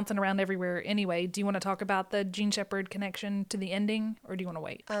 Since we're bouncing around everywhere anyway, do you want to talk about the Gene Shepherd connection to the ending, or do you want to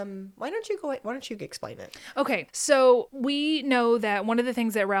wait? Why don't you explain it? Okay, so we know that one of the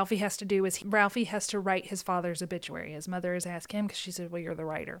things that Ralphie has to do is Ralphie has to write his father's obituary. His mother has asked him, because she said, well, you're the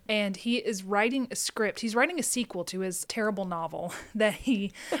writer. And he is writing a script. He's writing a sequel to his terrible novel that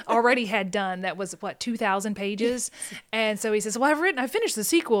he already had done that was, 2,000 pages? And so he says, well, I finished the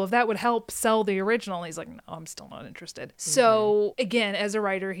sequel, if that would help sell the original. And he's like, no, I'm still not interested. So again, as a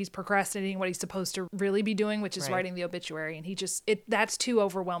writer, he's procrastinating what he's supposed to really be doing, which is writing the obituary. And that's too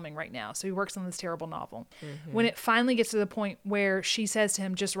overwhelming right now. So he works on this terrible novel. When it finally gets to the point where she says to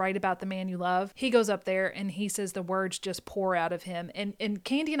him, just write about the man you love, he goes up there and he says the words just pour out of him. And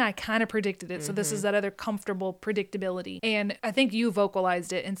Candy and I kind of predicted it. So this is that other comfortable predictability. And I think you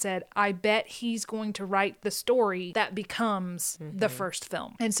vocalized it and said, I bet he's going to write the story that becomes the first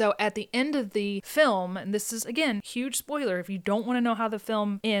film. And so at the end of the film, and this is, again, huge spoiler, if you don't want to know how the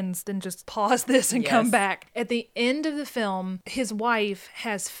film ends, then just pause this and come back. At the end of the film, his wife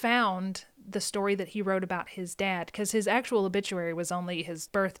has found the story that he wrote about his dad, because his actual obituary was only his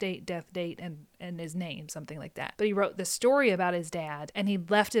birth date, death date, and his name, something like that. But he wrote the story about his dad, and he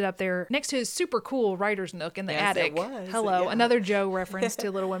left it up there next to his super cool writer's nook in the attic. It was. Hello, another Joe reference to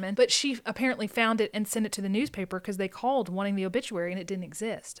Little Women. But she apparently found it and sent it to the newspaper, because they called wanting the obituary and it didn't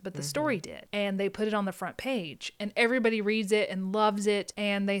exist, but the story did. And they put it on the front page, and everybody reads it and loves it.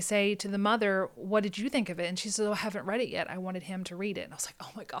 And they say to the mother, what did you think of it? And she says, oh, I haven't read it yet. I wanted him to read it. And I was like,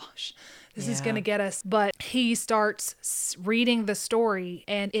 oh my gosh, this is going to get us. But he starts reading the story,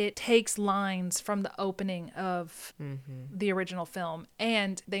 and it takes lines from the opening of the original film,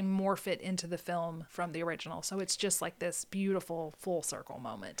 and they morph it into the film from the original. So it's just like this beautiful full circle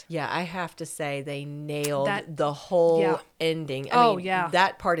moment. Yeah, I have to say they nailed That- the whole ending. I mean,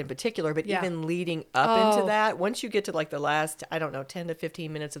 that part in particular, but even leading up into that, once you get to like the last, 10 to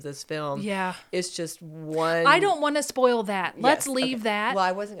 15 minutes of this film, it's just one. I don't want to spoil that. Let's leave that. Well,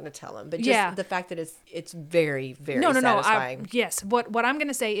 I wasn't going to tell him, but just the fact that it's very, very No. satisfying. Yes. What I'm going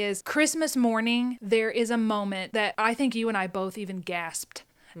to say is Christmas morning, there is a moment that I think you and I both even gasped.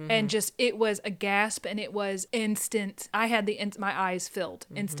 And just, it was a gasp, and it was instant. I had my eyes filled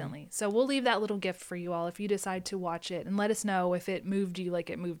instantly. So we'll leave that little gift for you all if you decide to watch it, and let us know if it moved you like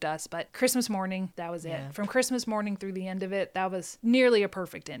it moved us. But Christmas morning, that was it. From Christmas morning through the end of it, that was nearly a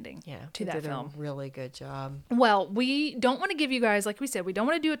perfect ending to that film. A really good job. Well, we don't want to give you guys, like we said, we don't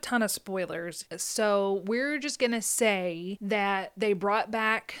want to do a ton of spoilers. So we're just going to say that they brought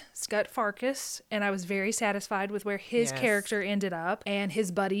back Scut Farkus, and I was very satisfied with where his character ended up, and his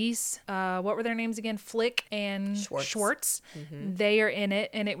buddies. What were their names again? Flick and Schwartz. They are in it,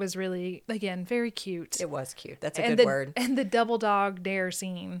 and it was really, again, very cute. It was cute. That's a good word. And the double dog dare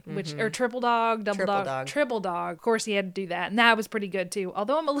scene, which or triple dog, triple dog. Of course, he had to do that, and that was pretty good too.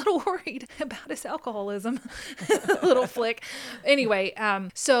 Although I'm a little worried about his alcoholism, little Flick. Anyway,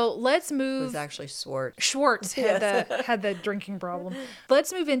 so let's move. It was actually Schwartz. Schwartz had the drinking problem.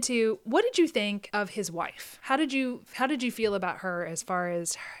 Let's move into, what did you think of his wife? How did you feel about her as far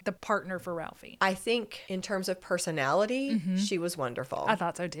as the partner for Ralphie? I think in terms of personality, she was wonderful. I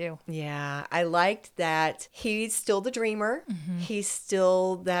thought so too. Yeah, I liked that he's still the dreamer. He's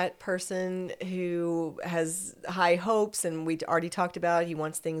still that person who has high hopes, and we already talked about he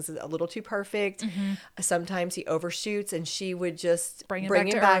wants things a little too perfect. Sometimes he overshoots, and she would just bring him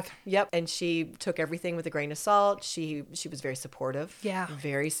back. Earth. Yep, and she took everything with a grain of salt. She was very supportive. Yeah.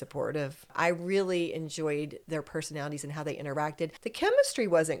 Very supportive. I really enjoyed their personalities and how they interacted. The chemistry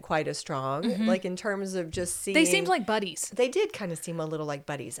wasn't quite as strong, like in terms of just seeing. They seemed like buddies. They did kind of seem a little like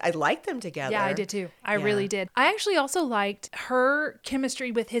buddies. I liked them together. Yeah, I did too. I really did. I actually also liked her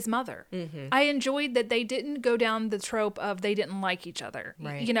chemistry with his mother. I enjoyed that they didn't go down the trope of they didn't like each other.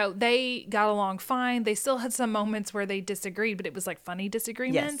 Right. You know, they got along fine. They still had some moments where they disagreed, but it was like funny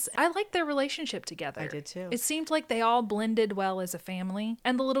disagreements. Yes. I liked their relationship together. I did too. It seemed like they all blended well as a family.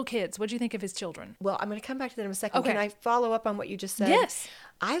 And the little kids, what do you think of his children? Well, I'm going to come back to that in a second. Okay. Can I follow up on what you just said? Yes.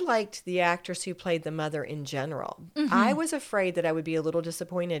 I liked the actress who played the mother in general. I was afraid that I would be a little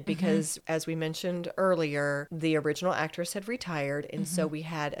disappointed because, as we mentioned earlier, the original actress had retired. And so we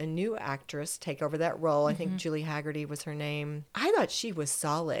had a new actress take over that role. I think Julie Haggerty was her name. I thought she was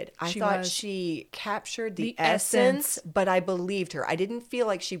solid. I thought she captured the essence, but I believed her. I didn't feel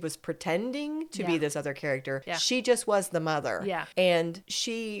like she was pretending to be this other character. Yeah. She just was the mother. Yeah. And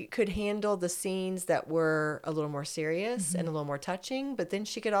she could handle the scenes that were a little more serious and a little more touching, but then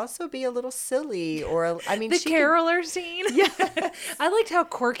she could also be a little silly, or I mean, The she caroler scene. Yeah. I liked how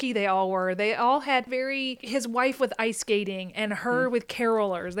quirky they all were. They all had his wife with ice skating and her with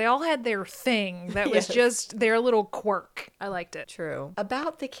carolers. They all had their thing that was just their little quirk. I liked it. True.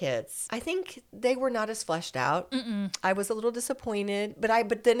 About the kids, I think they were not as fleshed out. I was a little disappointed,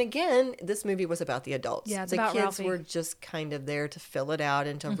 but then again, this movie was about the adults. Yeah, it's the about kids Ralphie. were just kind of there to fill it out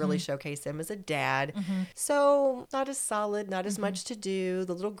and to really showcase him as a dad. So not as solid, not as much to do.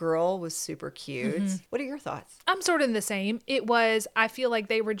 The little girl was super cute. What are your thoughts? I'm sort of the same. I feel like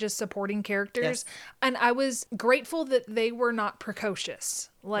they were just supporting characters. Yes. And I was grateful that they were not precocious.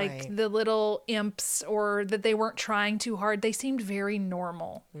 Like Right. the little imps, or that they weren't trying too hard. They seemed very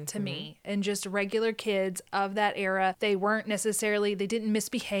normal to me, and just regular kids of that era. They didn't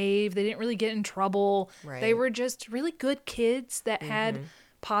misbehave. They didn't really get in trouble. Right. They were just really good kids that had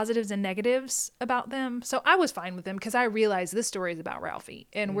positives and negatives about them. So I was fine with them because I realized this story is about Ralphie,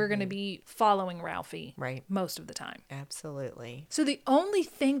 and we're going to be following Ralphie Right. most of the time. Absolutely. So the only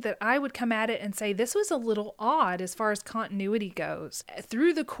thing that I would come at it and say this was a little odd as far as continuity goes.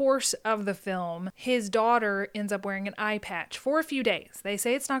 Through the course of the film, his daughter ends up wearing an eye patch for a few days. They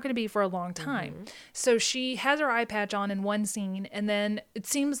say it's not going to be for a long time. So she has her eye patch on in one scene, and then it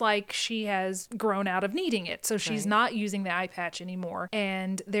seems like she has grown out of needing it. So she's not using the eye patch anymore.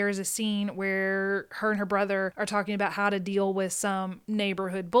 And there's a scene where her and her brother are talking about how to deal with some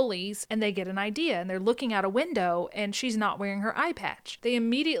neighborhood bullies, and they get an idea, and they're looking out a window, and she's not wearing her eye patch. They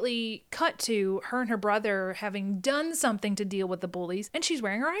immediately cut to her and her brother having done something to deal with the bullies, and she's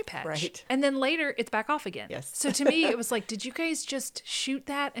wearing her eye patch. Right. And then later it's back off again. Yes. So to me, it was like, did you guys just shoot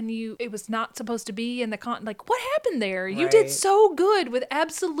that and it was not supposed to be in the like, what happened there? You did Right. so good with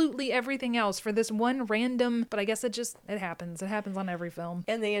absolutely everything else for this one random, but I guess it happens. It happens on every film.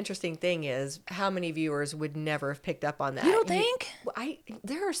 And the interesting thing is, how many viewers would never have picked up on that? You don't think?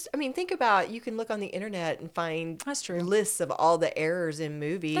 Think about, you can look on the internet and find That's true. lists of all the errors in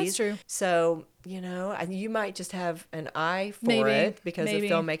movies. That's true. So, you might just have an eye for Maybe. it because Maybe.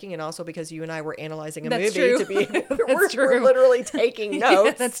 of filmmaking, and also because you and I were analyzing a That's movie true. to be, That's we're true. literally taking notes.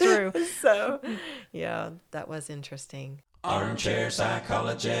 Yeah, that's true. So, yeah, that was interesting. Armchair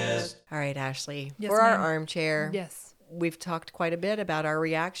psychologist. All right, Ashley, Yes, for our ma'am. armchair. Yes. We've talked quite a bit about our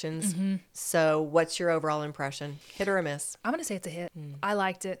reactions. So what's your overall impression? Hit or a miss? I'm going to say it's a hit. I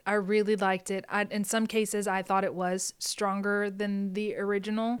liked it. I really liked it. In some cases, I thought it was stronger than the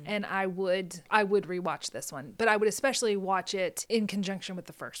original, and I would rewatch this one. But I would especially watch it in conjunction with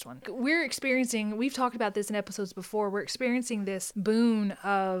the first one. We've talked about this in episodes before, we're experiencing this boon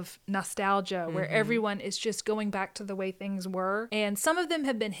of nostalgia where everyone is just going back to the way things were. And some of them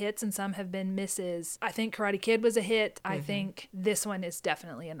have been hits and some have been misses. I think Karate Kid was a hit. I think this one is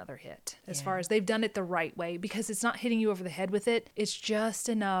definitely another hit as far as they've done it the right way, because it's not hitting you over the head with it. It's just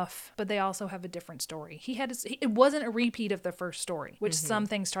enough, but they also have a different story. It wasn't a repeat of the first story, which some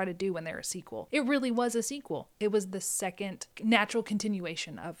things try to do when they're a sequel. It really was a sequel. It was the second natural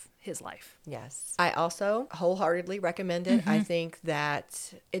continuation of his life. Yes. I also wholeheartedly recommend it. I think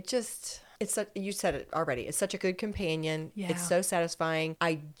that you said it already. It's such a good companion. Yeah. It's so satisfying.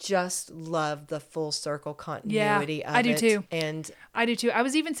 I just love the full circle continuity of it. I do too. And I do too. I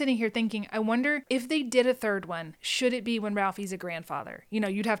was even sitting here thinking, I wonder if they did a third one, should it be when Ralphie's a grandfather? You know,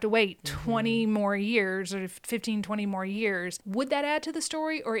 you'd have to wait 20 more years or 15, 20 more years. Would that add to the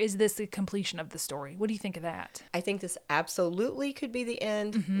story, or is this the completion of the story? What do you think of that? I think this absolutely could be the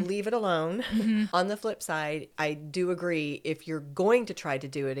end. Leave it alone. On the flip side, I do agree, if you're going to try to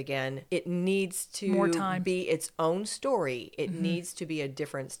do it again, it needs to More time. be its own story. It needs to be a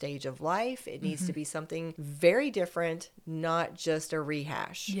different stage of life. It needs to be something very different, not just a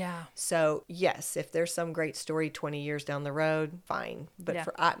rehash. Yeah. So yes, if there's some great story 20 years down the road, fine. But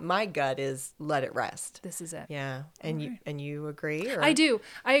Yeah. my gut is let it rest. This is it. Yeah. And you agree? Or? I do.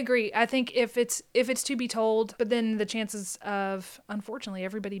 I agree. I think if it's to be told, but then the chances of, unfortunately,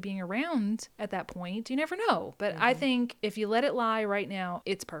 everybody being around at that point, you never know. But I think if you let it lie right now,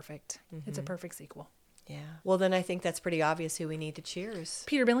 it's perfect. It's a perfect sequel. Yeah. Well, then I think that's pretty obvious who we need to cheers.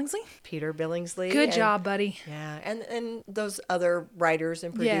 Peter Billingsley? Peter Billingsley. Good and- job, buddy. Yeah, and those other writers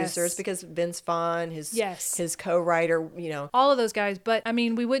and producers, Yes. because Vince Vaughn, his Yes. co-writer, you know. All of those guys, but I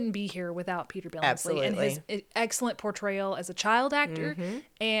mean, we wouldn't be here without Peter Billingsley and Absolutely. his excellent portrayal as a child actor.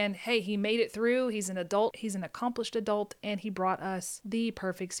 And hey, he made it through. He's an adult. He's an accomplished adult, and he brought us the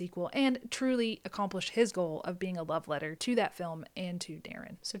perfect sequel and truly accomplished his goal of being a love letter to that film and to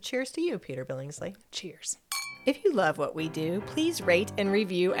Darren. So cheers to you, Peter Billingsley. Cheers. If you love what we do, please rate and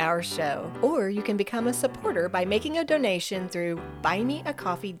review our show. Or you can become a supporter by making a donation through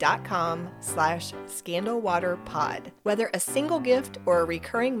buymeacoffee.com/scandalwaterpod. Whether a single gift or a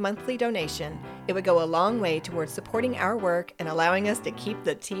recurring monthly donation, it would go a long way towards supporting our work and allowing us to keep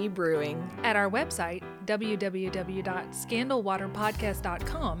the tea brewing. At our website,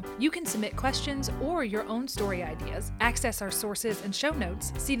 www.scandalwaterpodcast.com, you can submit questions or your own story ideas, access our sources and show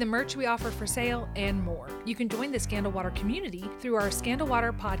notes, see the merch we offer for sale, and more. You can join the Scandal Water community through our Scandal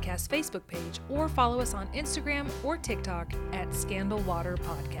Water Podcast Facebook page or follow us on Instagram or TikTok at Scandal Water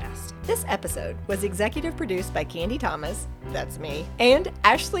Podcast. This episode was executive produced by Candy Thomas, that's me, and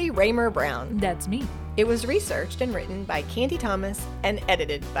Ashley Raymer Brown. That's me. It was researched and written by Candy Thomas and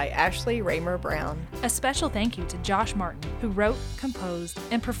edited by Ashley Raymer Brown. A special thank you to Josh Martin, who wrote, composed,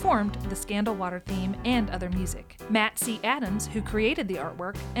 and performed the Scandal Water theme and other music, Matt C. Adams, who created the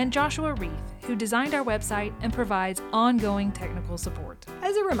artwork, and Joshua Reith, who designed our website and provides ongoing technical support.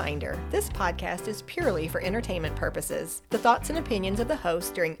 As a reminder, this podcast is purely for entertainment purposes. The thoughts and opinions of the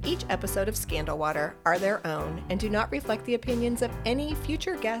host during each episode of Scandal Water are their own and do not reflect the opinions of any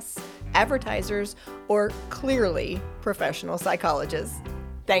future guests, advertisers, or clearly professional psychologists.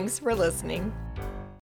 Thanks for listening.